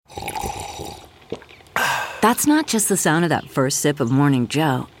That's not just the sound of that first sip of Morning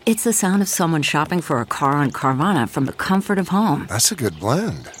Joe. It's the sound of someone shopping for a car on Carvana from the comfort of home. That's a good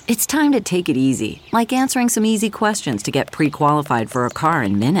blend. It's time to take it easy, like answering some easy questions to get pre-qualified for a car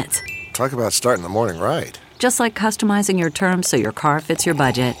in minutes. Talk about starting the morning right. Just like customizing your terms so your car fits your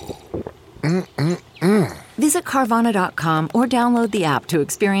budget. Visit Carvana.com or download the app to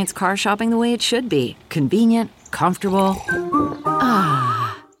experience car shopping the way it should be. Convenient, comfortable.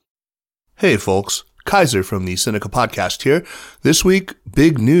 Hey folks, Kaiser from the Sinica Podcast here. This week,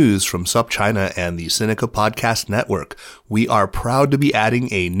 big news from SupChina and the Sinica Podcast Network. We are proud to be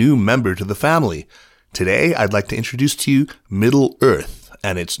adding a new member to the family. Today, I'd like to introduce to you Middle Earth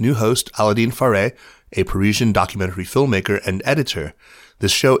and its new host, Aladin Fareh, a Parisian documentary filmmaker and editor.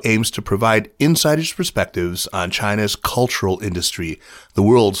 This show aims to provide insiders' perspectives on China's cultural industry, the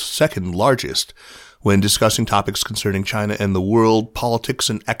world's second largest. When discussing topics concerning China and the world, politics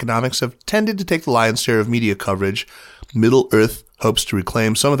and economics have tended to take the lion's share of media coverage. Middle Earth hopes to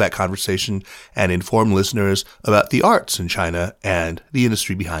reclaim some of that conversation and inform listeners about the arts in China and the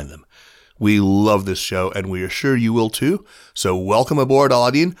industry behind them. We love this show, and we are sure you will too. So welcome aboard,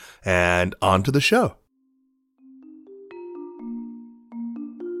 Aladin, and on to the show.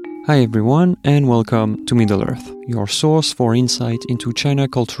 Hi everyone, and welcome to Middle Earth, your source for insight into China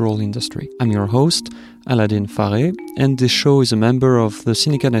cultural industry. I'm your host, Aladin Fareh, and this show is a member of the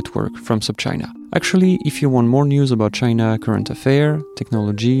Sinica Network from SupChina. Actually, if you want more news about China current affair,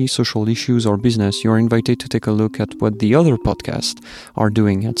 technology, social issues, or business, you're invited to take a look at what the other podcasts are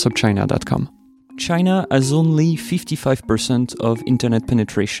doing at supchina.com. China has only 55% of internet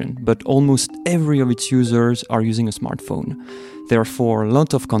penetration, but almost every of its users are using a smartphone. Therefore, a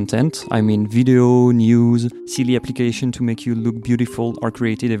lot of content, video, news, silly applications to make you look beautiful are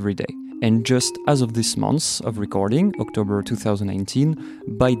created every day. And just as of this month of recording, October 2019,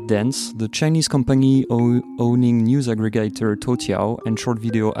 ByteDance, the Chinese company owning news aggregator Toutiao and short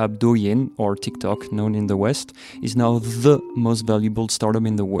video app Douyin, or TikTok, known in the West, is now the most valuable startup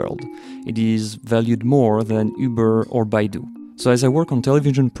in the world. It is valued more than Uber or Baidu. So as I work on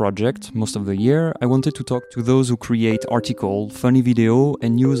television projects most of the year, I wanted to talk to those who create article, funny video,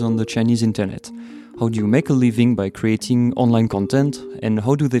 and news on the Chinese internet. How do you make a living by creating online content? And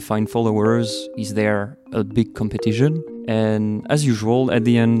how do they find followers? Is there a big competition? And as usual, at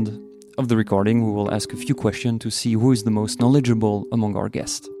the end of the recording, we will ask a few questions to see who is the most knowledgeable among our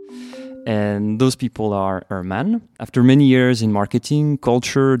guests. And those people are Herman. After many years in marketing,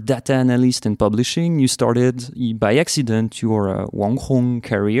 culture, data analyst, and publishing, you started by accident your Wanghong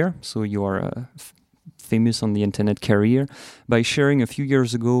career. So you are famous on the internet career by sharing a few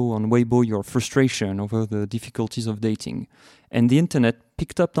years ago on Weibo your frustration over the difficulties of dating. And the internet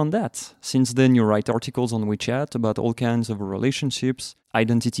picked up on that. Since then, you write articles on WeChat about all kinds of relationships,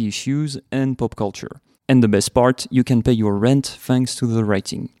 identity issues, and pop culture. And the best part, you can pay your rent thanks to the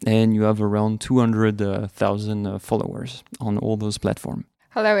writing. And you have around 200,000 followers on all those platforms.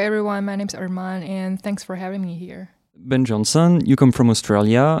 Hello everyone, my name is Herman and thanks for having me here. Ben Johnson, you come from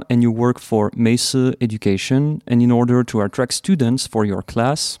Australia and you work for Messe Education. And in order to attract students for your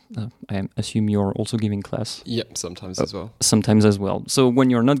class, I assume you're also giving class? Yep, sometimes as well. Sometimes as well. So when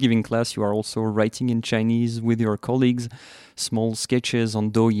you're not giving class, you are also writing in Chinese with your colleagues, small sketches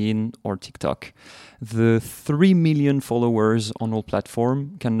on Douyin or TikTok. The 3 million followers on all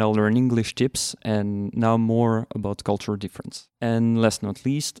platforms can now learn English tips and now more about cultural difference. And last not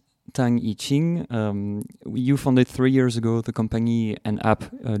least, Tang Yiqing, you founded 3 years ago the company and app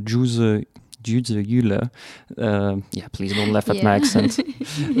Juzi Yule. Please don't laugh at my accent.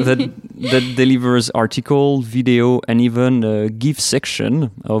 that delivers article, video, and even a gift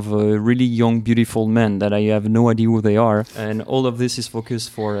section of really young, beautiful men that I have no idea who they are. And all of this is focused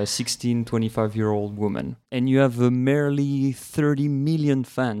for a 16, 25-year-old woman. And you have merely 30 million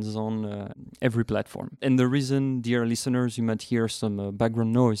fans on every platform. And the reason, dear listeners, you might hear some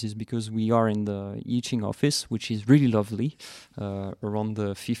background noise is because we are in the Yiqing office, which is really lovely, around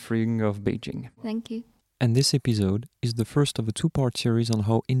the fifth ring of Beijing. Thank you. And this episode is the first of a two-part series on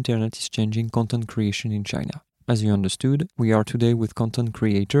how internet is changing content creation in China. As you understood, we are today with content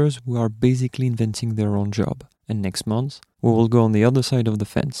creators who are basically inventing their own job. And next month, we will go on the other side of the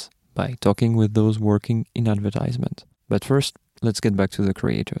fence by talking with those working in advertisement. But first, let's get back to the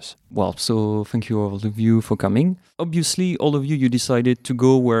creators. Well, so thank you all of you for coming. Obviously, all of you decided to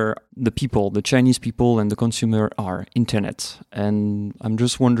go where the people, the Chinese people and the consumer are, internet. And I'm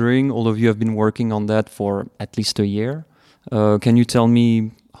just wondering, all of you have been working on that for at least a year. Can you tell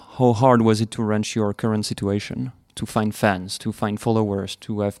me how hard was it to reach your current situation? to find fans, to find followers,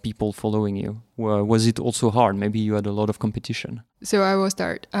 to have people following you? Was it also hard? Maybe you had a lot of competition. So I will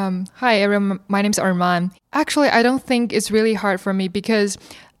start. Hi, everyone. My name is Arman. Actually, I don't think it's really hard for me because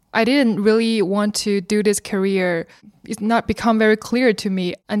I didn't really want to do this career. It's not become very clear to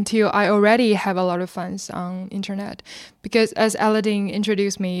me until I already have a lot of fans on internet. Because as Aladdin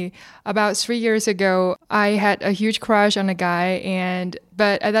introduced me, about 3 years ago, I had a huge crush on a guy,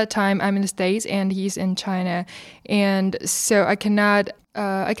 but at that time I'm in the States and he's in China, and so I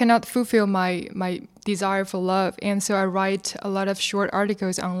cannot fulfill my desire for love, and so I write a lot of short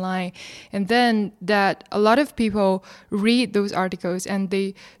articles online, and then that a lot of people read those articles and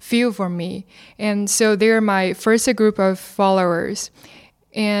they feel for me, and so they're my first group of followers.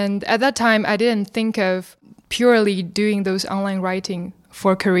 And at that time I didn't think of purely doing those online writing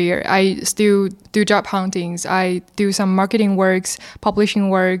for career. I still do job huntings, I do some marketing works, publishing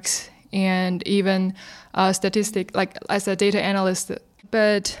works, and even statistic, like as a data analyst.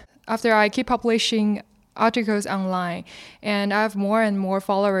 But after I keep publishing articles online and I have more and more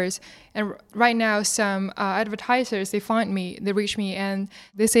followers, and right now some advertisers, they find me, they reach me, and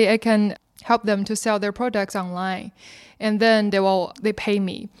they say I can help them to sell their products online, and then they pay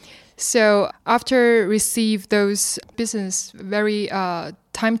me. So after receive those business very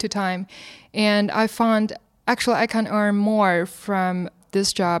time to time, and I found actually I can earn more from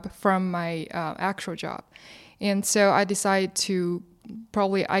this job from my actual job, and so I decided to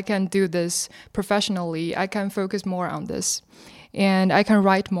probably I can do this professionally. I can focus more on this, and I can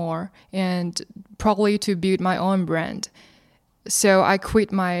write more, and probably to build my own brand. So I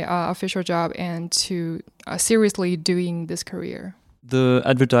quit my official job and to seriously doing this career. The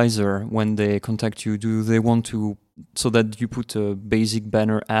advertiser, when they contact you, do they want to, so that you put basic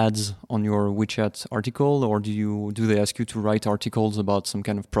banner ads on your WeChat article, or do they ask you to write articles about some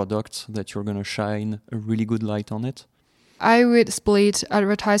kind of product that you're going to shine a really good light on it? I would split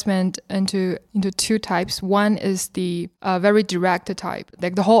advertisement into two types. One is the very direct type,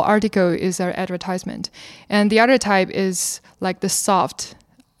 like the whole article is an advertisement, and the other type is like the soft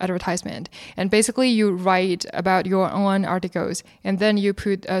advertisement. And basically, you write about your own articles, and then you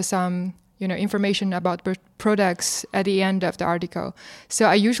put some information about products at the end of the article. So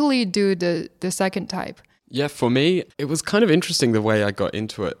I usually do the second type. Yeah, for me, it was kind of interesting the way I got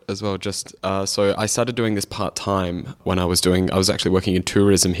into it as well. Just so I started doing this part-time when I was actually working in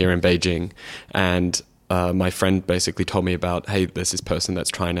tourism here in Beijing, and my friend basically told me about, hey, there's this person that's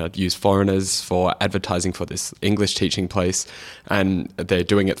trying to use foreigners for advertising for this English teaching place, and they're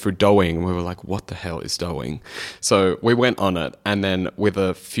doing it through Douyin. And we were like, what the hell is Douyin? So we went on it, and then with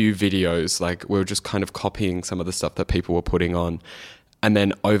a few videos, like we were just kind of copying some of the stuff that people were putting on, and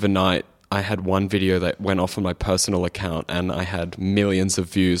then overnight, I had one video that went off on my personal account and I had millions of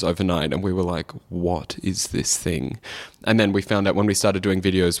views overnight, and we were like, what is this thing? And then we found out when we started doing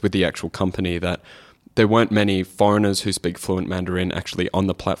videos with the actual company that there weren't many foreigners who speak fluent Mandarin actually on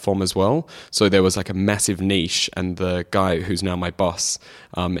the platform as well. So there was like a massive niche, and the guy who's now my boss,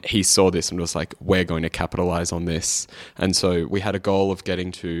 he saw this and was like, we're going to capitalize on this. And so we had a goal of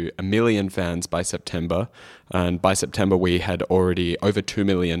getting to 1 million fans by September. And by September, we had already over 2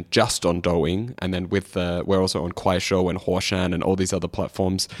 million just on Douyin. And then we're also on Kuaishou and Huoshan and all these other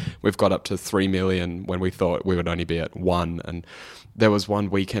platforms. We've got up to 3 million when we thought we would only be at 1. And there was one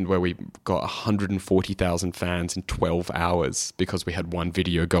weekend where we got 140,000 fans in 12 hours because we had one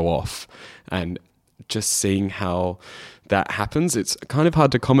video go off. And just seeing how that happens, it's kind of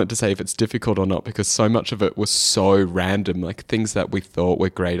hard to comment to say if it's difficult or not, because so much of it was so random, like things that we thought were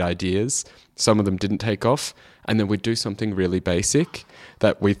great ideas. Some of them didn't take off. And then we'd do something really basic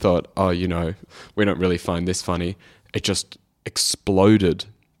that we thought, we don't really find this funny. It just exploded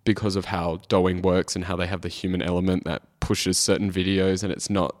because of how Douyin works and how they have the human element that pushes certain videos, and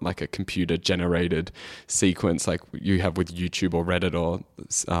it's not like a computer generated sequence like you have with YouTube or Reddit or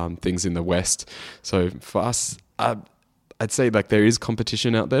things in the West. So for us, I'd say like there is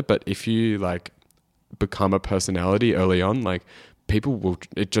competition out there, but if you like become a personality early on, like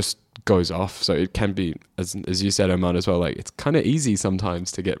it just goes off. So it can be, as you said, Oman, as well, like it's kind of easy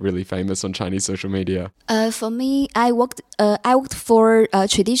sometimes to get really famous on Chinese social media. For me, I worked for a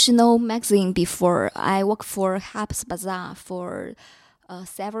traditional magazine before. I worked for Harper's Bazaar for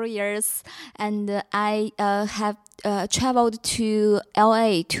several years, and I have traveled to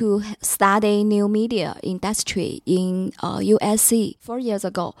LA to study new media industry in USC 4 years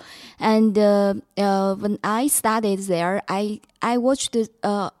ago. And when I studied there, I I watched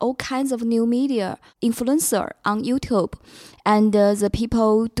all kinds of new media influencer on YouTube, and the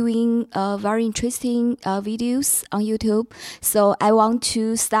people doing very interesting videos on YouTube. So I want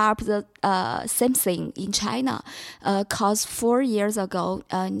to start the same thing in China, cause 4 years ago,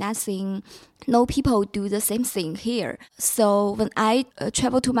 no people do the same thing here. So when I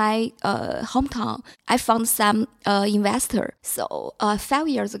traveled to my hometown, I found some investor. So 5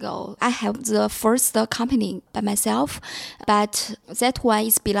 years ago, I have the first company by myself, but that one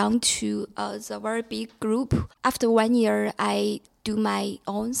is belong to the very big group. After 1 year, I do my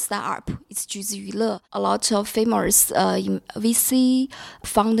own startup. It's 橘子娱乐. A lot of famous VC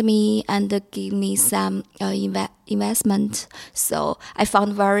found me and give me some investment. So I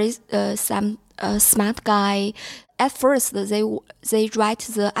found very some smart guy. At first, they write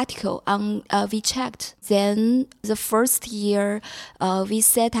the article on WeChat. Then the first year, we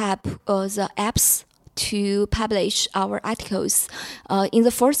set up the apps to publish our articles. In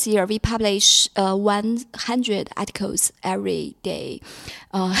the first year, we publish 100 articles every day.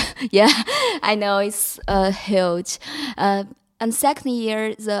 Yeah, I know it's huge. And second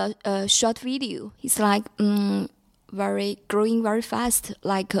year, the short video is like growing very fast,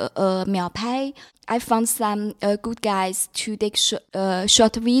 like Miaopai. I found some good guys to take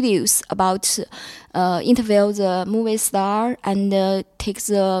short videos about interview the movie star and take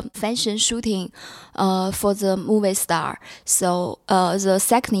the fashion shooting for the movie star. So the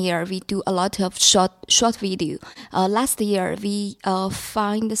second year we do a lot of short video. Last year we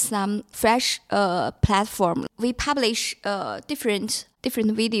find some fresh platform. We publish different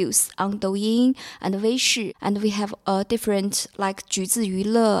videos on Douyin and Weishi, and we have different like 橘子娱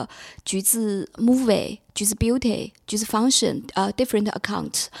乐, 橘子 movie, 橘子 beauty, 橘子 function, different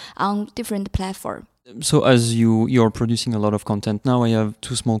accounts on different platform. So as you're producing a lot of content now, I have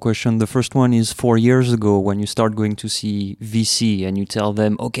two small questions. The first one is 4 years ago when you start going to see VC and you tell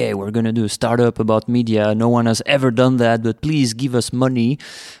them, okay, we're going to do a startup about media. No one has ever done that, but please give us money.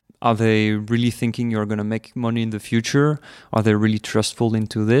 Are they really thinking you're going to make money in the future? Are they really trustful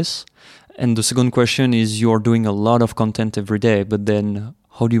into this? And the second question is, you're doing a lot of content every day, but then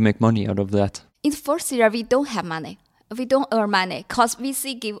how do you make money out of that? In the first year, we don't have money. We don't earn money because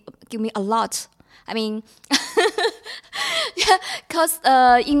VC give me a lot. I mean, because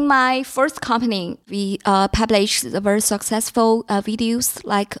in my first company, we published very successful videos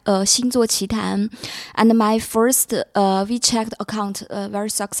like 星座奇谈, and my first WeChat account very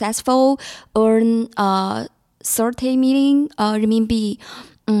successful, earn 30 million renminbi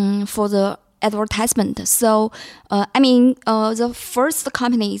for the advertisement. So, I mean, the first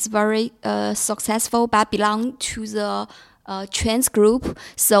company is very successful, but belong to the Trends Group.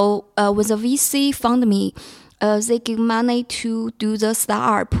 So when the VC found me, they give money to do the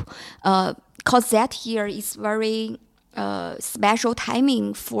startup. Because that year is very special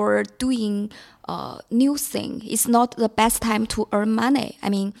timing for doing new thing. It's not the best time to earn money. I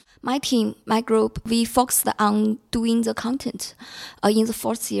mean, my team, my group, we focused on doing the content. In the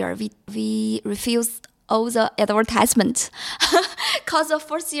fourth year, we refused all the advertisement. Because the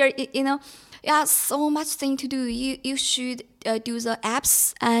first year, you know, yeah, so much thing to do. You should do the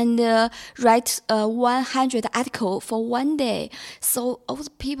apps and write 100 article for 1 day. So all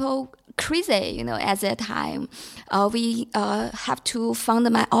the people crazy, you know, at that time. We have to fund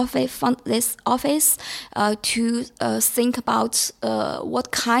this office to think about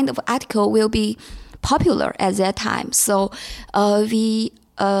what kind of article will be popular at that time. So we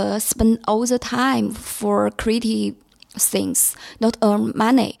spend all the time for creative things, not earn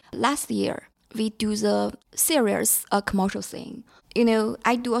money. Last year, we do the serious commercial thing. You know,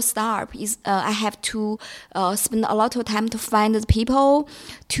 I do a startup. I have to spend a lot of time to find the people,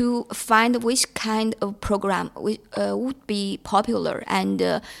 to find which kind of program would be popular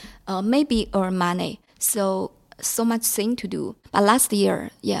and maybe earn money. So much thing to do. But last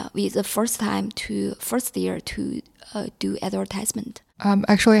year, yeah, we the first year to do advertisement.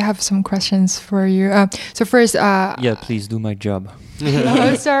 Actually, I have some questions for you. So first, yeah, please do my job.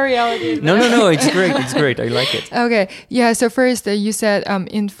 Oh, sorry, Aladdin. No, it's great. It's great. I like it. Okay, yeah. So first, you said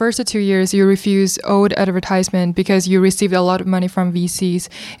in first 2 years you refused old advertisement because you received a lot of money from VCs,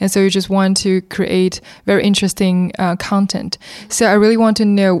 and so you just want to create very interesting content. So I really want to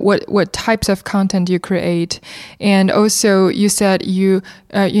know what types of content you create, and also you said you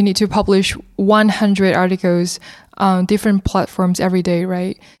need to publish 100 articles on different platforms every day,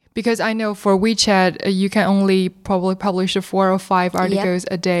 right? Because I know for WeChat, you can only probably publish 4 or 5 articles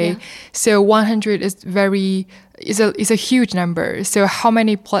a day. Yeah. So 100 is a huge number. So how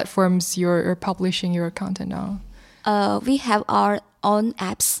many platforms you're publishing your content on? We have our own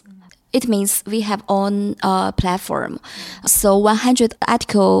apps. It means we have own platform. So 100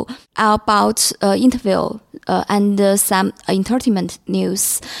 article about interview and some entertainment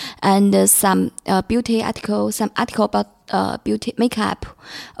news and some beauty article, some article about beauty makeup,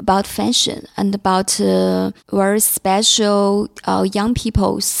 about fashion, and about very special young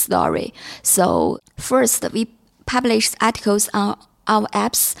people's story. So first we publish articles on our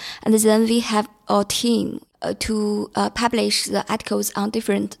apps, and then we have a team to publish the articles on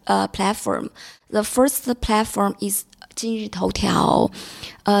different platforms. The first platform is 今日头条.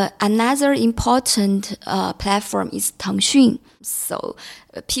 Another important platform is 腾讯. So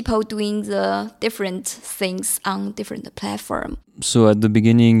people doing the different things on different platform. So at the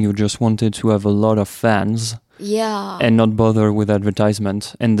beginning, you just wanted to have a lot of fans. Yeah. And not bother with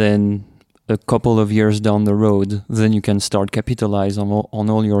advertisement. And then a couple of years down the road, then you can start capitalize on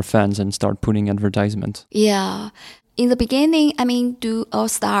all your fans and start putting advertisement. Yeah. In the beginning, do a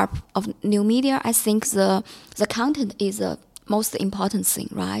start of new media, I think the content is the most important thing,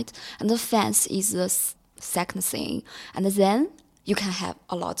 right? And the fans is the second thing. And then you can have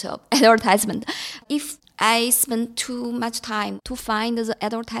a lot of advertisement. If I spend too much time to find the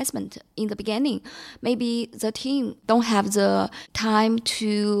advertisement in the beginning, maybe the team don't have the time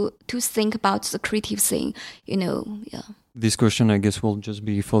to think about the creative thing, yeah. This question, I guess, will just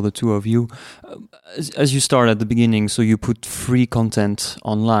be for the two of you. As you start at the beginning, so you put free content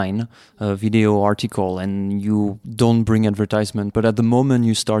online, a video article, and you don't bring advertisement. But at the moment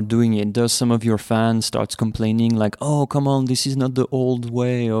you start doing it, does some of your fans start complaining like, oh, come on, this is not the old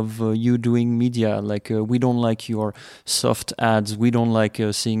way of you doing media. Like, we don't like your soft ads. We don't like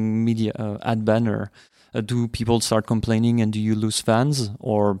seeing media ad banner. Do people start complaining and do you lose fans?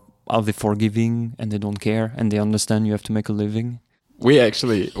 Or are they forgiving and they don't care and they understand you have to make a living? We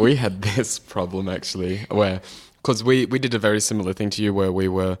had this problem actually where, because we did a very similar thing to you where we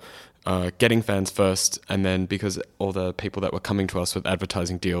were getting fans first, and then because all the people that were coming to us with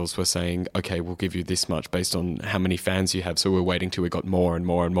advertising deals were saying, okay, we'll give you this much based on how many fans you have. So we were waiting till we got more and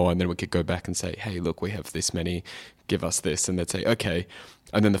more and more, and then we could go back and say, hey, look, we have this many, give us this. And they'd say, okay.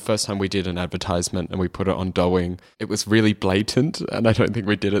 And then the first time we did an advertisement and we put it on Douyin, it was really blatant, and I don't think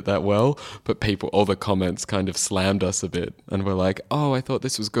we did it that well, but all the comments kind of slammed us a bit and were like, oh, I thought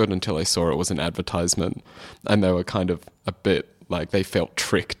this was good until I saw it was an advertisement. And they were kind of a bit like they felt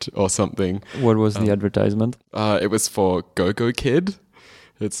tricked or something. What was the advertisement? It was for Go-Go Kid.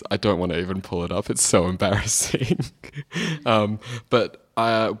 I don't want to even pull it up. It's so embarrassing. But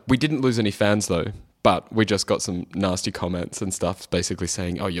we didn't lose any fans though. But we just got some nasty comments and stuff basically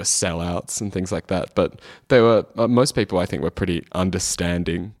saying, oh, you're sellouts and things like that. But they were, most people I think were pretty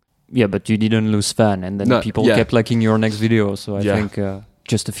understanding. Yeah, but you didn't lose fan and then people kept liking your next video. So I think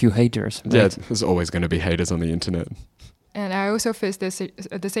just a few haters. Right? Yeah, there's always going to be haters on the internet. And I also faced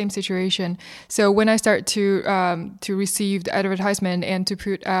the same situation. So when I start to receive the advertisement and to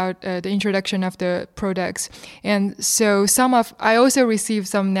put out the introduction of the products, and so I also received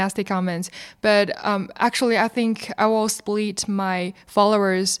some nasty comments. But actually, I think I will split my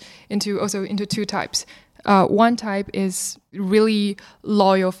followers into two types. One type is really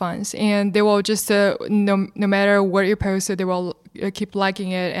loyal fans, and they will just no matter what you post, they will keep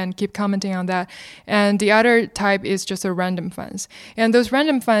liking it and keep commenting on that. And the other type is just a random fans. And those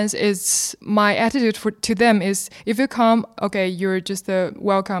random fans, is my attitude to them is, if you come, okay, you're just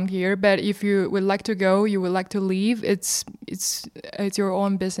welcome here. But if you would like to go, you would like to leave, it's your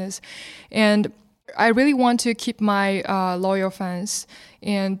own business. And I really want to keep my loyal fans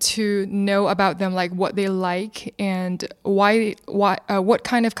and to know about them, like what they like and what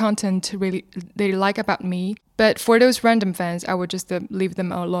kind of content really they like about me. But for those random fans, I would just leave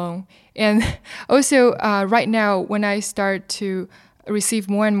them alone. And also, right now, when I start to receive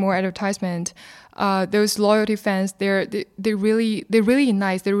more and more advertisement, those loyalty fans, they're really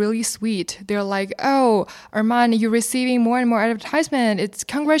nice. They're really sweet. They're like, oh, Arman, you're receiving more and more advertisement. It's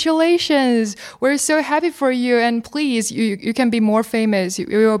congratulations. We're so happy for you. And please, you can be more famous. You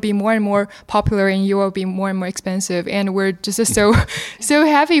will be more and more popular, and you will be more and more expensive. And we're just so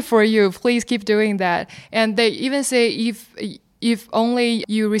happy for you. Please keep doing that. And they even say, if only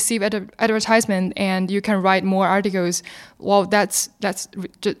you receive advertisement and you can write more articles, well, that's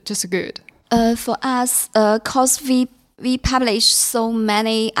just good. For us, cause we publish so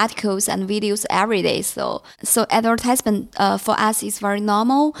many articles and videos every day, so advertisement for us is very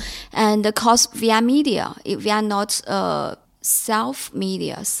normal. And cause we are media, we are not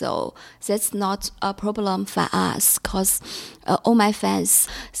self-media, so that's not a problem for us because all my fans,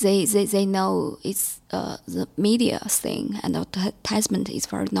 they know it's the media thing and advertisement is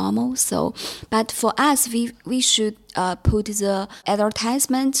very normal. So, but for us, we should put the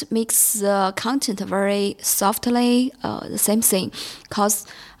advertisement, mix the content very softly, the same thing. Because,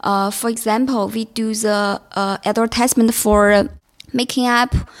 for example, we do the advertisement for making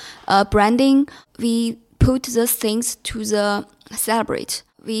up, branding. We put the things to the celebrate.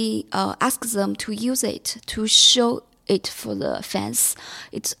 We ask them to use it, to show it for the fans.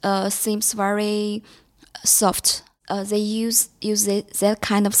 It seems very soft. They use that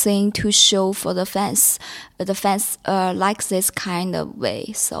kind of thing to show for the fans. The fans like this kind of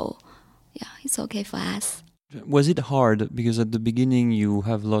way. So, yeah, it's okay for us. Was it hard? Because at the beginning you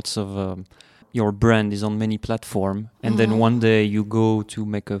have lots of... your brand is on many platforms, and then one day you go to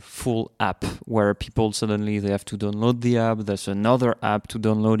make a full app where people suddenly they have to download the app. There's another app to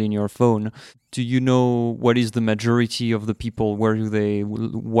download in your phone. Do you know what is the majority of the people? Where do they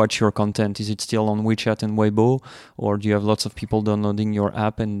watch your content? Is it still on WeChat and Weibo, or do you have lots of people downloading your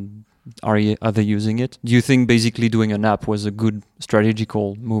app and are they using it? Do you think basically doing an app was a good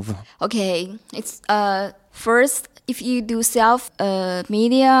strategical move? Okay, it's first, if you do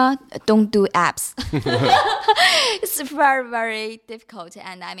self-media, don't do apps. It's very, very difficult.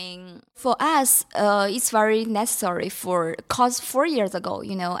 And I mean, for us, it's very necessary because 4 years ago,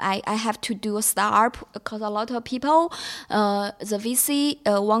 I have to do a startup because a lot of people, the VC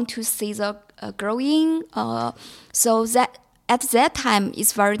want to see the growing. So that at that time,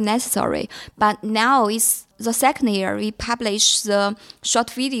 it's very necessary. But now it's the second year, we publish the short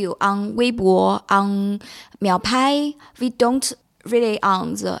video on Weibo, on Miaopai. We don't rely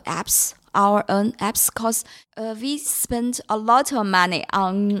on the apps, our own apps, because we spend a lot of money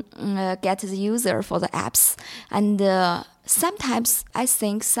on get the user for the apps. And sometimes I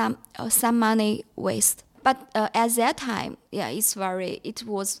think some money waste. But at that time, yeah, it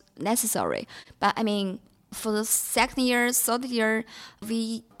was necessary. But I mean, for the second year, third year,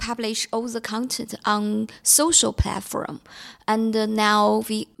 we publish all the content on social platform. And now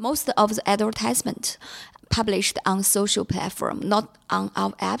most of the advertisement published on social platform, not on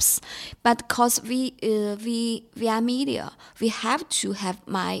our apps. But because we are media, we have to have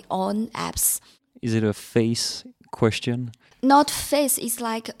my own apps. Is it a face question? Not face, it's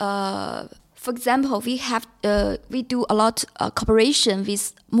like... for example, we do a lot cooperation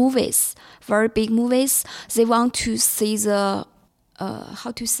with movies, very big movies. They want to see the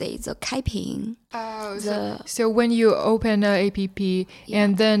the capping. Oh, so when you open an app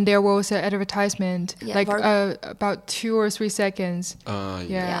and then there was an advertisement, about 2 or 3 seconds.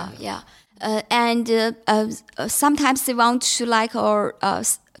 Yeah. And sometimes they want to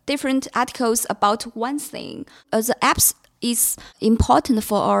different articles about one thing. The apps is important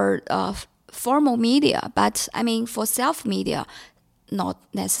for our formal media, but I mean for self-media, not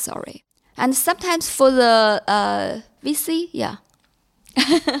necessary. And sometimes for the VC, yeah,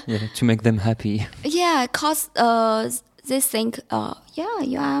 to make them happy. Yeah, because they think,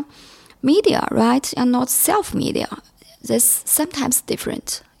 you are media, right? You're not self-media. That's sometimes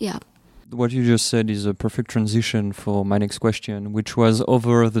different, yeah. What you just said is a perfect transition for my next question, which was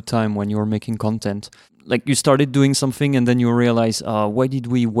over the time when you were making content. Like you started doing something and then you realize, why did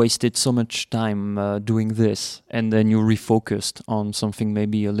we wasted so much time doing this? And then you refocused on something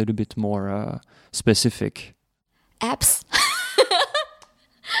maybe a little bit more specific. Apps.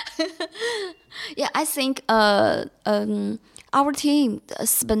 Yeah, I think our team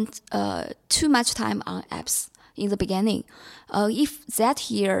spent too much time on apps in the beginning. If that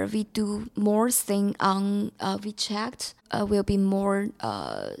year we do more thing on WeChat, will be more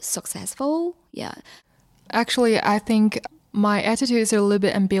successful. Yeah. Actually, I think my attitude is a little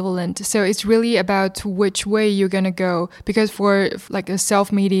bit ambivalent. So it's really about which way you're going to go. Because for like a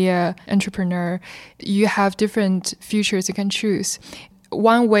self-media entrepreneur, you have different futures you can choose.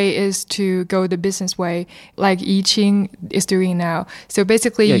 One way is to go the business way, like Yiqing is doing now. So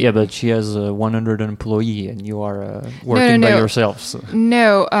basically... Yeah, but she has 100 employees and you are working by yourself. So.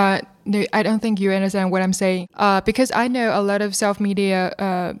 No, I don't think you understand what I'm saying. Because I know a lot of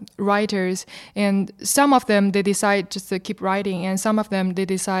self-media writers, and some of them, they decide just to keep writing, and some of them, they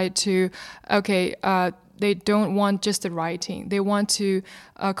decide to, they don't want just the writing. They want to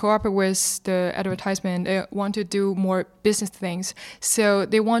cooperate with the advertisement. They want to do more business things. So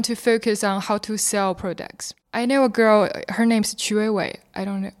they want to focus on how to sell products. I know a girl, her name's Qu Weiwei. I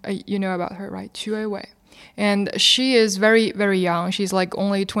don't know, you know about her, right? Qu Weiwei. And she is very, very young. She's like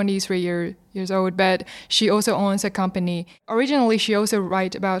only 23 years old, but she also owns a company. Originally, she also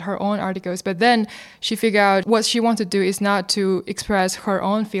write about her own articles, but then she figured out what she wants to do is not to express her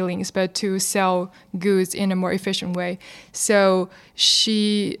own feelings, but to sell goods in a more efficient way. So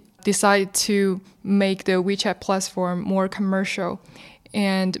she decided to make the WeChat platform more commercial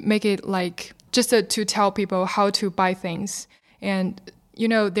and make it like just to tell people how to buy things. And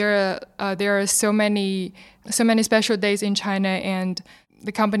there are so many special days in China, and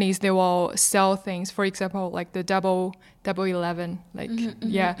the companies, they will sell things. For example, like the Double 11, like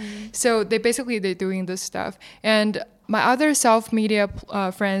So they're doing this stuff. And my other self-media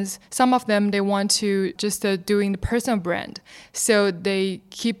friends, some of them, they want to just doing the personal brand, so they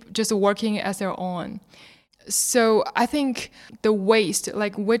keep just working as their own. So I think the waste,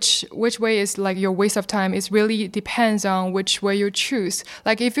 like which way is like your waste of time, is really depends on which way you choose.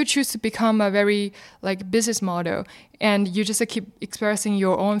 Like if you choose to become a very like business model and you just keep expressing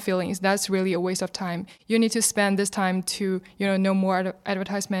your own feelings, that's really a waste of time. You need to spend this time to, know more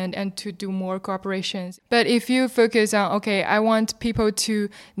advertisement and to do more cooperations. But if you focus on, okay, I want people to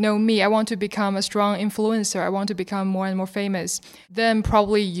know me, I want to become a strong influencer, I want to become more and more famous, then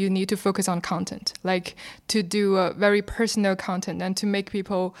probably you need to focus on content, like to do a very personal content and to make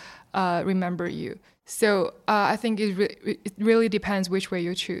people remember you. So I think it really depends which way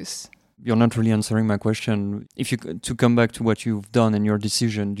you choose. You're not really answering my question. If you to come back to what you've done and your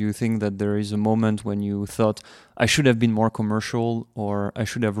decision, do you think that there is a moment when you thought, I should have been more commercial, or I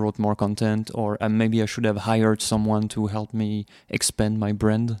should have wrote more content, or maybe I should have hired someone to help me expand my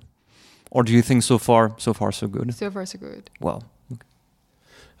brand? Or do you think so far so good? So far so good. Wow. Okay.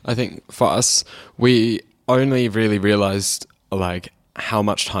 I think for us, we only really realized like how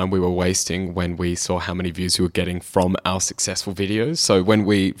much time we were wasting when we saw how many views we were getting from our successful videos. So when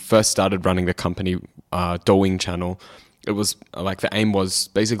we first started running the company Douyin channel, it was like the aim was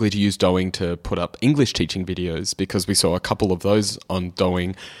basically to use Douyin to put up English teaching videos, because we saw a couple of those on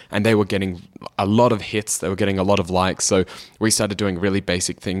Douyin and they were getting a lot of hits, they were getting a lot of likes. So we started doing really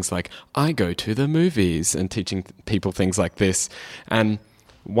basic things like I go to the movies and teaching people things like this. And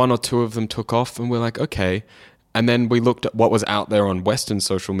one or two of them took off and we're like, okay. And then we looked at what was out there on Western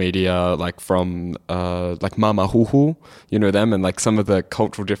social media, like from like Mama Huhu, them, and like some of the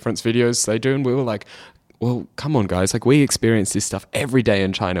cultural difference videos they do. And we were like, well, come on, guys. Like we experience this stuff every day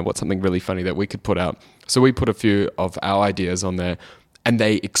in China. What's something really funny that we could put out? So we put a few of our ideas on there and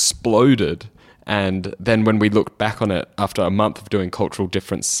they exploded. And then when we looked back on it after a month of doing cultural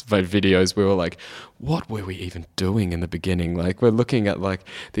difference videos, we were like, what were we even doing in the beginning? Like we're looking at like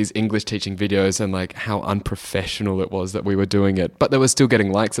these English teaching videos and like how unprofessional it was that we were doing it, but they were still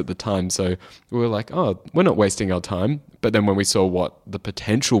getting likes at the time. So we were like, oh, we're not wasting our time. But then when we saw what the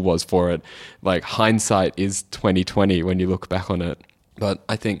potential was for it, like hindsight is 2020 when you look back on it. But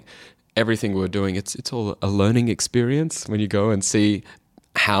I think everything we were doing, it's all a learning experience when you go and see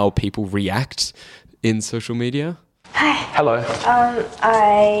how people react in social media. Hi. Hello.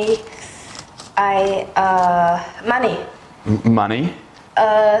 Money. Money?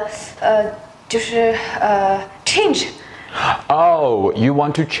 就是 change. Oh, you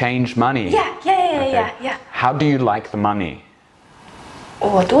want to change money? Yeah. How do you like the money?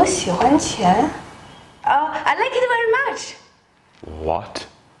 我多喜欢钱. I like it very much. What?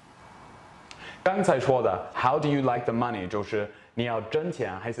 刚才说的 How do you like the money 就是你要挣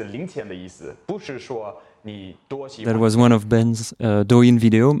钱还是零钱的意思，不是说你多喜欢。 That was one of Ben's Douyin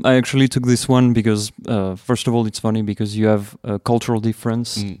video. I actually took this one because, first of all, it's funny because you have a cultural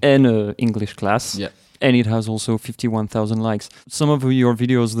difference and an English class. Yeah. And it has also 51,000 likes. Some of your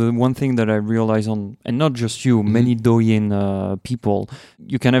videos, the one thing that I realize on, and not just you, many Douyin people,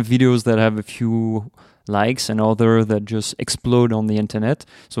 you can have videos that have a few likes and other that just explode on the internet.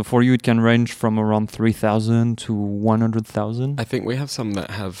 So for you, it can range from around 3,000 to 100,000. I think we have some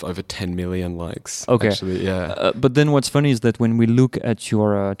that have over 10 million likes. Okay. Actually, yeah. But then what's funny is that when we look at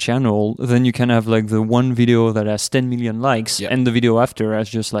your channel, then you can have like the one video that has 10 million likes and the video after has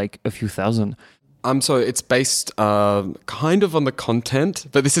just like a few thousand. So it's based kind of on the content,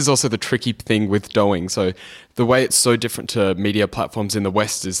 but this is also the tricky thing with Douyin. So the way it's so different to media platforms in the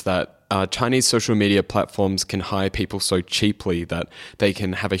West is that Chinese social media platforms can hire people so cheaply that they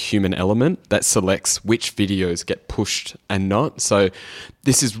can have a human element that selects which videos get pushed and not. So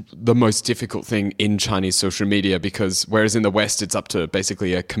this is the most difficult thing in Chinese social media, because whereas in the West, it's up to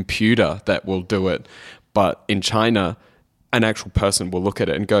basically a computer that will do it. But in China, an actual person will look at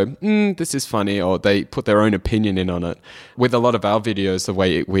it and go, this is funny, or they put their own opinion in on it. With a lot of our videos, the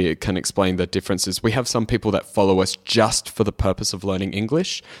way we can explain the differences, we have some people that follow us just for the purpose of learning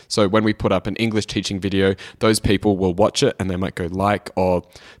English. So when we put up an English teaching video, those people will watch it and they might go like, or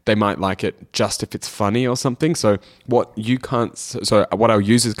they might like it just if it's funny or something. So what our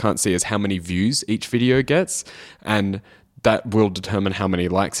users can't see is how many views each video gets, and that will determine how many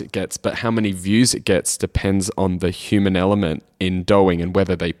likes it gets. But how many views it gets depends on the human element in Douyin and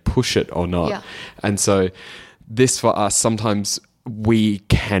whether they push it or not. Yeah. And so this for us, sometimes we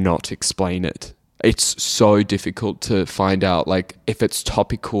cannot explain it. It's so difficult to find out, like, if it's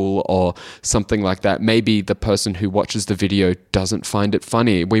topical or something like that. Maybe the person who watches the video doesn't find it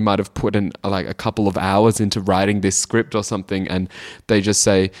funny. We might have put in like a couple of hours into writing this script or something, and they just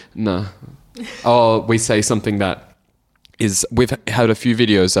say, no. Or we say something that we've had a few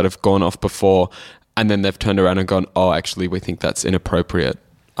videos that have gone off before, and then they've turned around and gone, oh, actually, we think that's inappropriate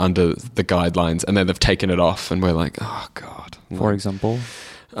under the guidelines. And then they've taken it off, and we're like, oh, God. For example?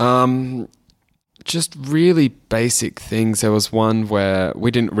 Just really basic things. There was one where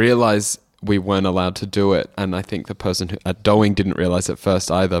we didn't realize we weren't allowed to do it. And I think the person at Douyin didn't realize it first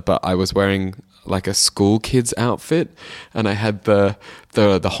either, but I was wearing like a school kid's outfit, and I had the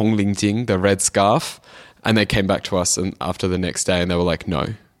Honglingjing, the red scarf. And they came back to us and after the next day, and they were like, no,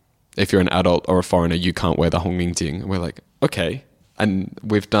 if you're an adult or a foreigner, you can't wear the Honglingjing. And we're like, okay. And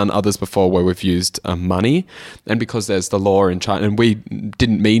we've done others before where we've used money. And because there's the law in China, and we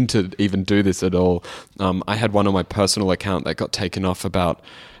didn't mean to even do this at all. I had one on my personal account that got taken off about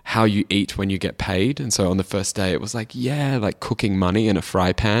how you eat when you get paid. And so on the first day, it was like, yeah, like cooking money in a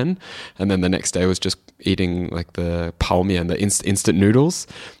fry pan. And then the next day was just eating like the paomian, the instant noodles.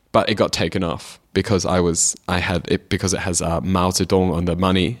 But it got taken off because because it has Mao Zedong on the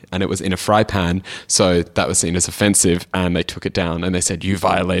money, and it was in a fry pan. So that was seen as offensive, and they took it down and they said, you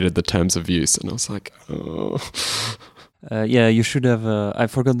violated the terms of use. And I was like, oh. Yeah, you should have, I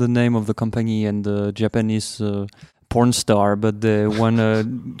forgot the name of the company and the Japanese porn star, but the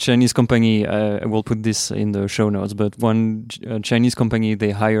one Chinese company, I will put this in the show notes, but one Chinese company,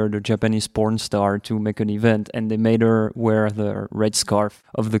 they hired a Japanese porn star to make an event, and they made her wear the red scarf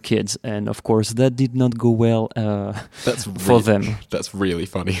of the kids. And of course, that did not go well for them. That's really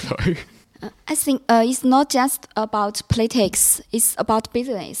funny though. I think it's not just about politics, it's about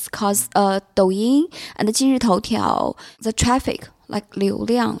business, because Douyin and 今日头条, the traffic, like 流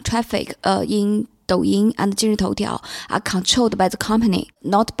量 traffic in Douyin and 今日头条 are controlled by the company,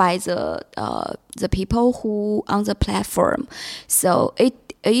 not by the people who on the platform. So it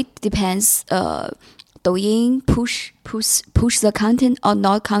depends. Douyin push the content or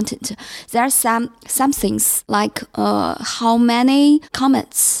not content. There are some things like how many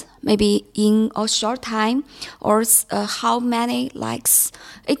comments maybe in a short time, or how many likes.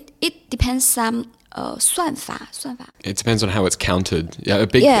 It depends some 算法. It depends on how it's counted. Yeah,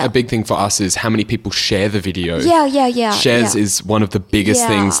 a big thing for us is how many people share the video. Yeah. Shares is one of the biggest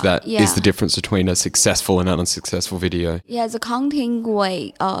things that is the difference between a successful and an unsuccessful video. Yeah, the counting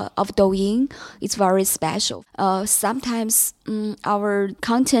way of Douyin is very special. Sometimes our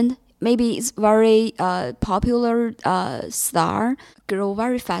content maybe it's very popular star grow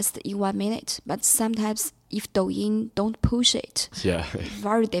very fast in 1 minute, but sometimes if Douyin don't push it,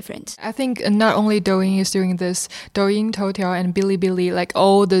 very different. I think not only Douyin is doing this, Douyin, Toutiao, and Bilibili, like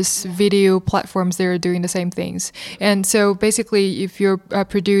all these video platforms, they're doing the same things. And so basically, if you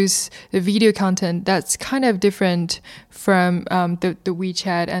produce the video content, that's kind of different from the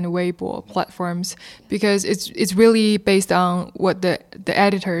WeChat and Weibo platforms, because it's really based on what the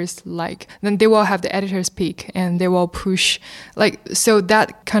editors like. Then they will have the editors pick and they will push, like, so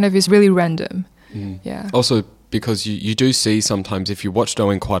that kind of is really random. Yeah. Also, because you do see sometimes, if you watch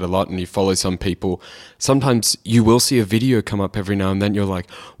Douyin quite a lot and you follow some people, sometimes you will see a video come up every now and then. You're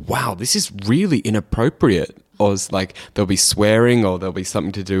like, wow, this is really inappropriate. Or it's like there'll be swearing, or there'll be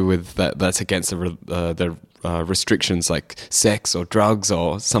something to do with that's against the restrictions like sex or drugs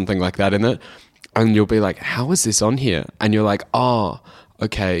or something like that in it. And you'll be like, how is this on here? And you're like, oh,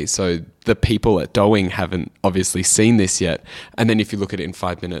 okay, so the people at Douyin haven't obviously seen this yet. And then if you look at it in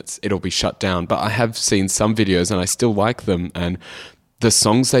 5 minutes, it'll be shut down. But I have seen some videos and I still like them. And the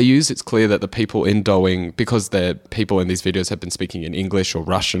songs they use, it's clear that the people in Douyin, because the people in these videos have been speaking in English or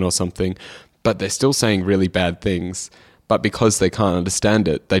Russian or something, but they're still saying really bad things. But because they can't understand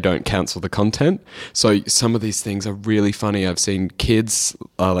it, they don't cancel the content. So some of these things are really funny. I've seen kids,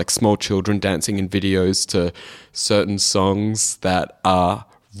 like small children, dancing in videos to certain songs that are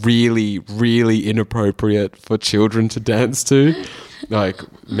really, really inappropriate for children to dance to, like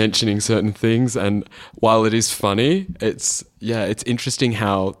mentioning certain things. And while it is funny, it's interesting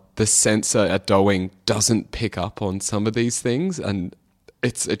how the censor at Douyin doesn't pick up on some of these things, and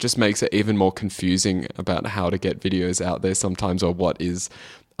it just makes it even more confusing about how to get videos out there sometimes, or what is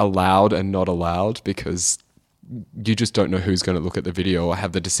allowed and not allowed, because you just don't know who's going to look at the video or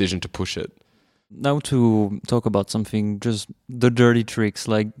have the decision to push it. Now to talk about something, just the dirty tricks.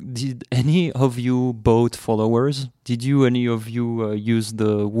 Like, did any of you bought followers? Did any of you use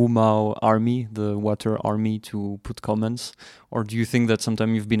the Wumao army, the water army, to put comments? Or do you think that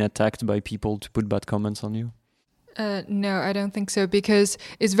sometimes you've been attacked by people to put bad comments on you? No, I don't think so, because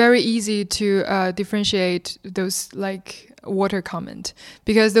it's very easy to differentiate those like water comment,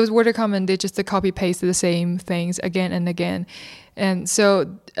 because those water comment, they just copy paste the same things again and again. And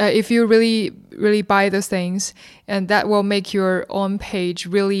so if you really, really buy those things, and that will make your own page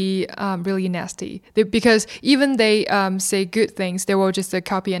really, really nasty. Because even they say good things, they will just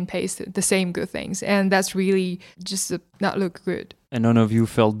copy and paste the same good things. And that's really just not look good. And none of you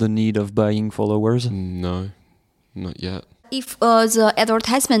felt the need of buying followers? No, not yet. If the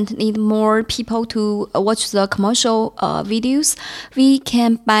advertisement need more people to watch the commercial videos, we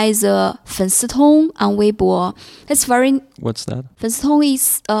can buy the 粉丝通 on Weibo. It's very... What's that? 粉丝通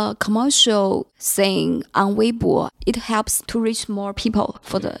is a commercial thing on Weibo. It helps to reach more people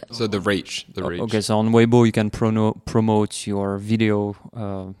for the... So the reach. Okay, so on Weibo you can promote your video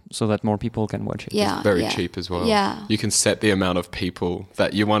so that more people can watch it. Yeah, it's very cheap as well. Yeah. You can set the amount of people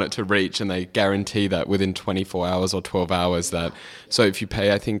that you want it to reach, and they guarantee that within 24 hours or 12 hours that... So if you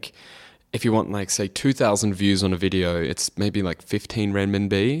pay, I think, if you want like, say, 2,000 views on a video, it's maybe like 15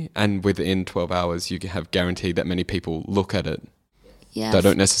 renminbi, and within 12 hours you have guaranteed that many people look at it. Yeah. They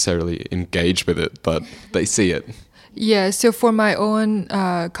don't necessarily engage with it, but they see it. Yeah, so for my own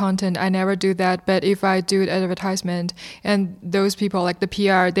content, I never do that. But if I do advertisement, and those people, like the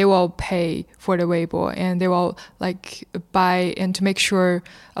PR, they will pay for the Weibo, and they will like buy, and to make sure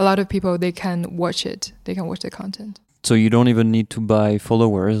a lot of people, they can watch it. They can watch the content. So you don't even need to buy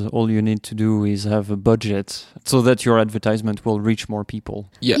followers. All you need to do is have a budget so that your advertisement will reach more people.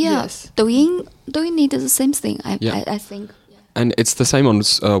 Yeah. Yes. Douyin need the same thing, I think. And it's the same on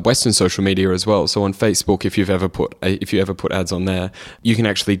Western social media as well. So on Facebook, if you ever put ads on there, you can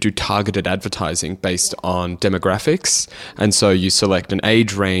actually do targeted advertising based on demographics. And so you select an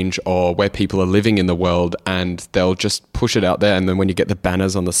age range or where people are living in the world, and they'll just push it out there. And then when you get the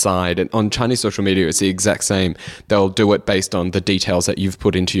banners on the side, and on Chinese social media, it's the exact same. They'll do it based on the details that you've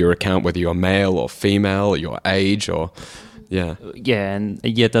put into your account, whether you're male or female, or your age, or... Yeah. Yeah, and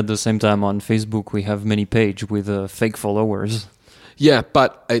yet at the same time on Facebook we have many pages with fake followers. Yeah,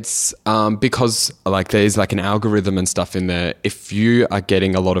 but it's because like there's like an algorithm and stuff in there. If you are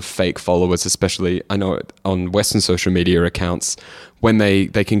getting a lot of fake followers, especially I know on Western social media accounts, when they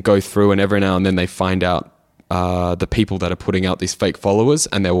can go through and every now and then they find out the people that are putting out these fake followers,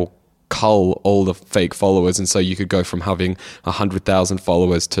 and they will cull all the fake followers, and so you could go from having 100,000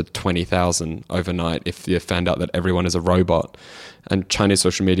 followers to 20,000 overnight if you found out that everyone is a robot. And Chinese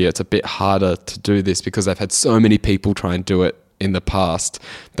social media, it's a bit harder to do this because they've had so many people try and do it in the past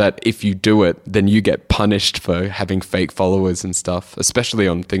that if you do it, then you get punished for having fake followers and stuff, especially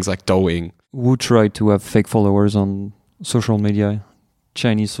on things like Douyin. Who tried to have fake followers on social media?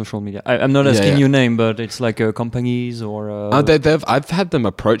 Chinese social media. I'm not asking you name, but it's like companies or... I've had them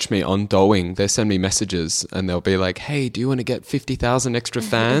approach me on Douyin. They send me messages and they'll be like, hey, do you want to get 50,000 extra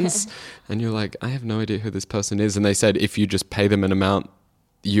fans? And you're like, I have no idea who this person is. And they said, if you just pay them an amount,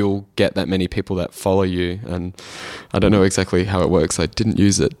 you'll get that many people that follow you. And I don't know exactly how it works. I didn't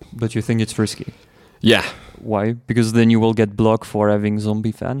use it. But you think it's risky? Yeah. Why? Because then you will get blocked for having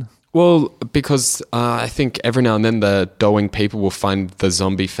zombie fan? Well, because I think every now and then the Douyin people will find the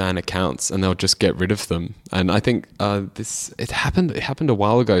zombie fan accounts and they'll just get rid of them. And I think it happened a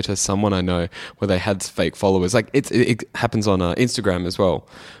while ago to someone I know where they had fake followers. Like it happens on Instagram as well,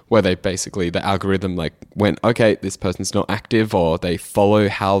 where they basically the algorithm like went, okay, this person's not active, or they follow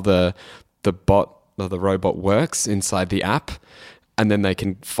how the bot or the robot works inside the app, and then they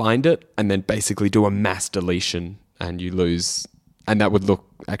can find it and then basically do a mass deletion, and you lose. And that would look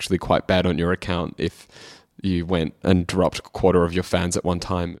actually quite bad on your account if you went and dropped a quarter of your fans at one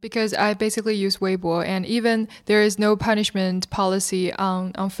time. Because I basically use Weibo, and even there is no punishment policy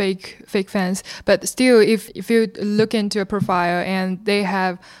on fake fans. But still, if you look into a profile and they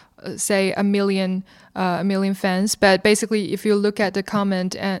have, say, a million fans, but basically if you look at the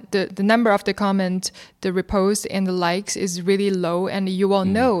comment and the number of the comment, the repost and the likes is really low, and you will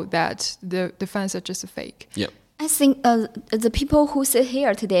know that the fans are just fake. Yep. I think the people who sit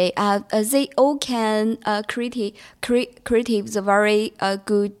here today, they all can create the very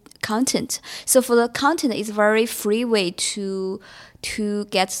good content. So for the content, it's very free way to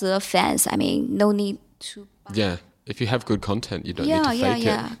get the fans. I mean, no need to. Yeah, if you have good content, you don't need to fake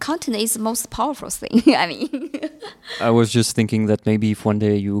it. Content is the most powerful thing. I mean, I was just thinking that maybe if one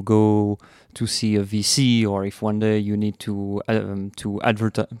day you go to see a VC, or if one day you need to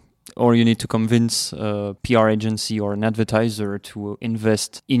advertise, or you need to convince a PR agency or an advertiser to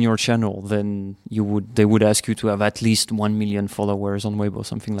invest in your channel, then they would ask you to have at least 1 million followers on Weibo,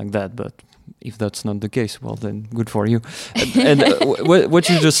 something like that. But if that's not the case, well, then good for you. And what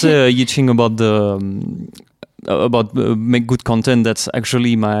you just said, Yiqing, about make good content, that's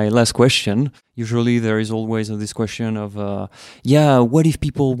actually my last question. Usually there is always this question of, what if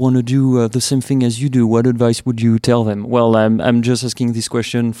people want to do the same thing as you do? What advice would you tell them? Well, I'm just asking this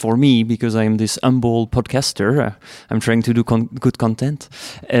question for me because I'm this humble podcaster. I'm trying to do good content.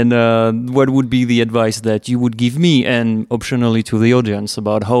 And what would be the advice that you would give me, and optionally to the audience,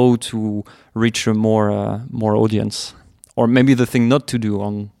 about how to reach a more audience? Or maybe the thing not to do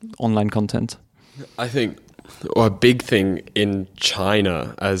on online content? I think a big thing in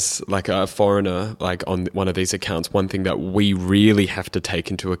China, as like a foreigner, like on one of these accounts, one thing that we really have to take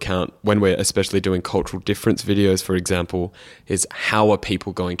into account when we're especially doing cultural difference videos, for example, is how are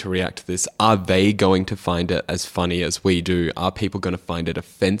people going to react to this? Are they going to find it as funny as we do? Are people going to find it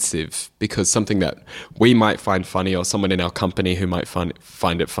offensive? Because something that we might find funny, or someone in our company who might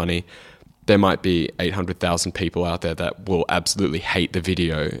find it funny, there might be 800,000 people out there that will absolutely hate the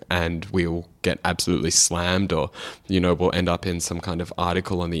video, and we'll get absolutely slammed, or, we'll end up in some kind of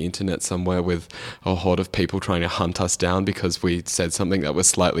article on the internet somewhere with a horde of people trying to hunt us down because we said something that was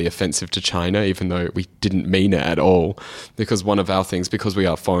slightly offensive to China, even though we didn't mean it at all. Because one of our things, because we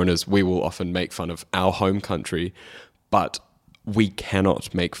are foreigners, we will often make fun of our home country, but we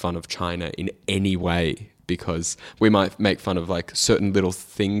cannot make fun of China in any way, because we might make fun of like certain little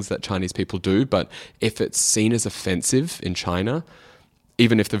things that Chinese people do, but if it's seen as offensive in China,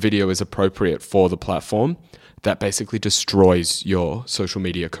 even if the video is appropriate for the platform, that basically destroys your social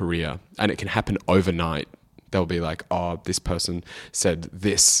media career. And it can happen overnight. They'll be like, oh, this person said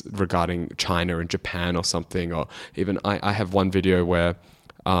this regarding China and Japan or something. Or even I have one video where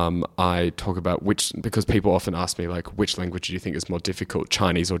I talk about because people often ask me, like, which language do you think is more difficult,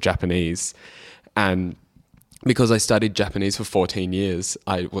 Chinese or Japanese? And because I studied Japanese for 14 years,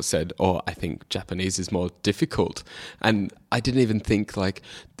 I said, I think Japanese is more difficult. And I didn't even think, like,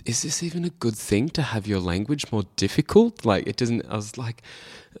 is this even a good thing to have your language more difficult? Like, it doesn't, I was like,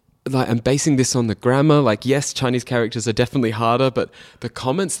 I'm basing this on the grammar. Like, yes, Chinese characters are definitely harder, but the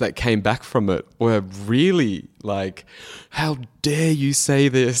comments that came back from it were really like, how dare you say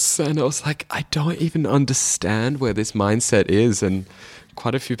this? And I was like, I don't even understand where this mindset is. And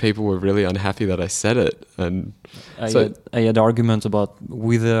quite a few people were really unhappy that I said it. And I had arguments about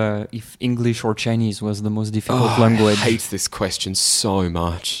whether if English or Chinese was the most difficult language. I hate this question so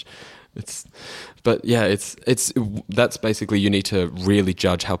much. But yeah, that's basically, you need to really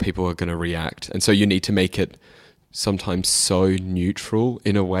judge how people are going to react. And so you need to make it sometimes so neutral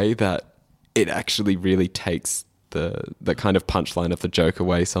in a way that it actually really takes the kind of punchline of the joke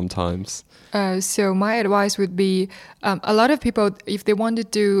away sometimes. So my advice would be, a lot of people, if they want to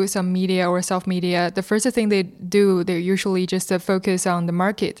do some media or self-media, the first thing they usually just focus on the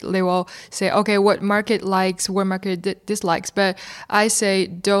market. They will say, okay, what market likes, what market dislikes. But I say,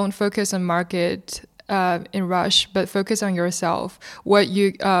 don't focus on market in rush, but focus on yourself.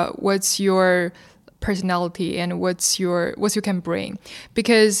 What's your personality and what you can bring,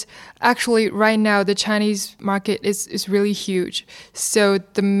 because actually right now the Chinese market is really huge. So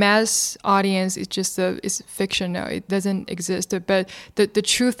the mass audience is just is fictional. It doesn't exist. But the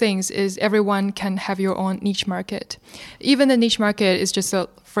true things is everyone can have your own niche market. Even the niche market is just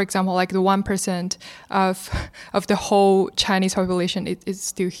for example, like the 1% of the whole Chinese population, it's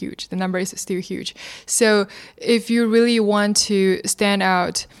still huge. The number is still huge. So if you really want to stand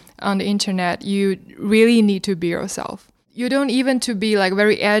out on the internet, you really need to be yourself. You don't even to be like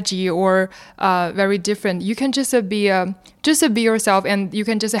very edgy or very different. You can just be yourself, and you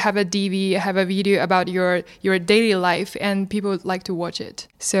can just have a video about your daily life, and people would like to watch it.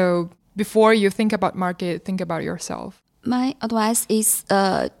 So before you think about market, think about yourself. My advice is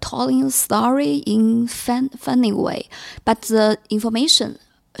telling a story in funny way, but the information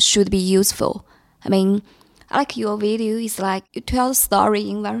should be useful. I mean, like your video is like you tell the story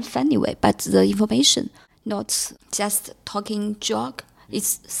in very funny way, but the information, not just talking joke.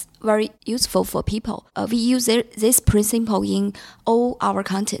 it's very useful for people. We use this principle in all our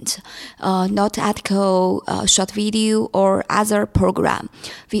content, not article, short video, or other program.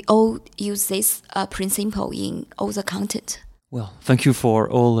 We all use this principle in all the content. Well, thank you for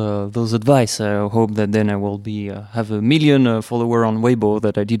all those advice. I hope that then I will be have 1 million follower on Weibo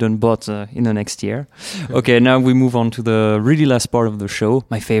that I didn't bought in the next year. Okay, now we move on to the really last part of the show,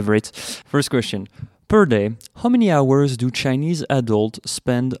 my favorite. First question. Per day, how many hours do Chinese adults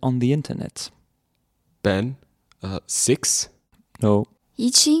spend on the internet? Ben, 6? No.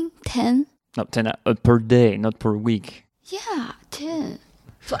 Yiqing, 10? No, 10 per day, not per week. Yeah, 10.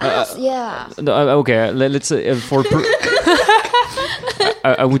 For us, yeah. No, okay, let's say for...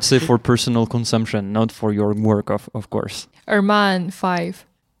 I would say for personal consumption, not for your work, of course. Arman, 5.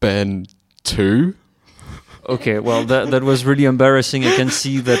 Ben, 2? Okay, well, that was really embarrassing. I can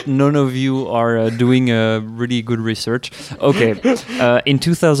see that none of you are doing really good research. Okay, in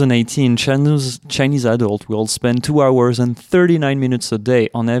 2018, Chinese adults will spend 2 hours and 39 minutes a day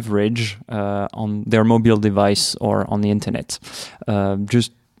on average on their mobile device or on the internet.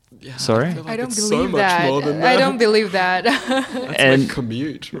 Sorry? I don't believe that. I don't believe that. That's like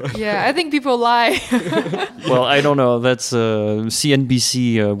commute, right? Yeah, I think people lie. Well, I don't know. That's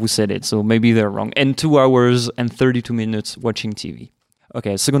CNBC who said it, so maybe they're wrong. And 2 hours and 32 minutes watching TV.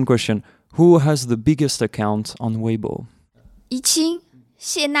 Okay, second question. Who has the biggest account on Weibo? Yiqing,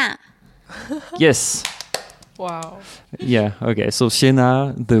 Xie Na. Yes. Wow. Yeah, okay. So Xie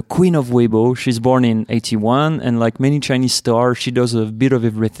Na, the queen of Weibo, she's born in 1981, and like many Chinese stars, she does a bit of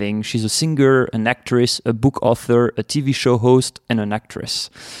everything. She's a singer, an actress, a book author, a TV show host, and an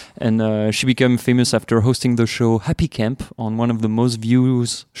actress. And she became famous after hosting the show Happy Camp on one of the most viewed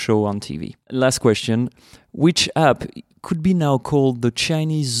shows on TV. Last question. Which app could be now called the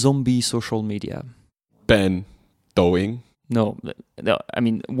Chinese zombie social media? Ben, Douyin. No, I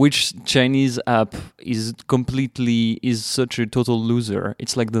mean, which Chinese app is such a total loser?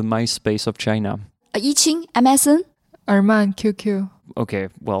 It's like the MySpace of China. Yiqing, MSN. Arman, QQ. Okay,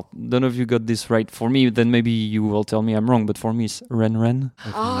 well, none of you got this right. For me, then maybe you will tell me I'm wrong, but for me it's Ren.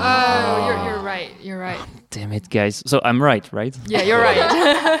 Oh, you're right. You're right. Damn it, guys. So I'm right? Yeah, you're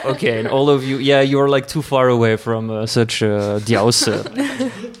right. Okay, and all of you, you're like too far away from such diaos.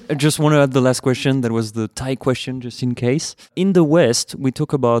 I just want to add the last question. That was the Thai question, just in case. In the West, we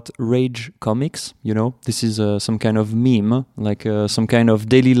talk about rage comics. You know, this is some kind of meme, like some kind of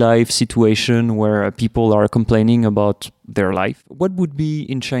daily life situation where people are complaining about their life. What would be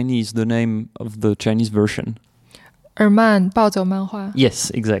in Chinese the name of the Chinese version? Arman, 暴走漫画.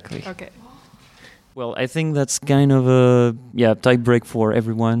 Yes, exactly. Okay. Well, I think that's kind of a tie break for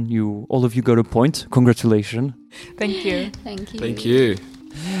everyone. All of you got a point. Congratulations. Thank you. Thank you.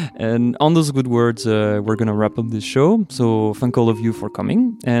 And on those good words, we're going to wrap up this show. So thank all of you for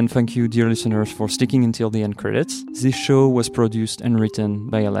coming. And thank you, dear listeners, for sticking until the end credits. This show was produced and written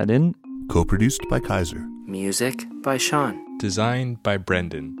by Aladdin. Co-produced by Kaiser. Music by Sean. Designed by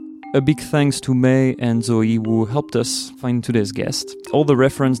Brendan. A big thanks to May and Zoe who helped us find today's guest. All the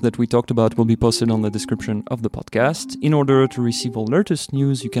references that we talked about will be posted on the description of the podcast. In order to receive all latest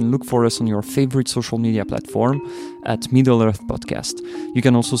news, you can look for us on your favorite social media platform at Middle Earth Podcast. You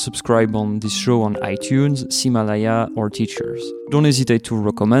can also subscribe on this show on iTunes, Himalaya, or Teachers. Don't hesitate to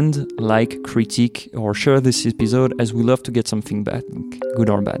recommend, like, critique, or share this episode, as we love to get something back, good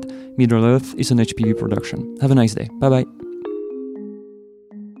or bad. Middle Earth is an HPV production. Have a nice day. Bye-bye.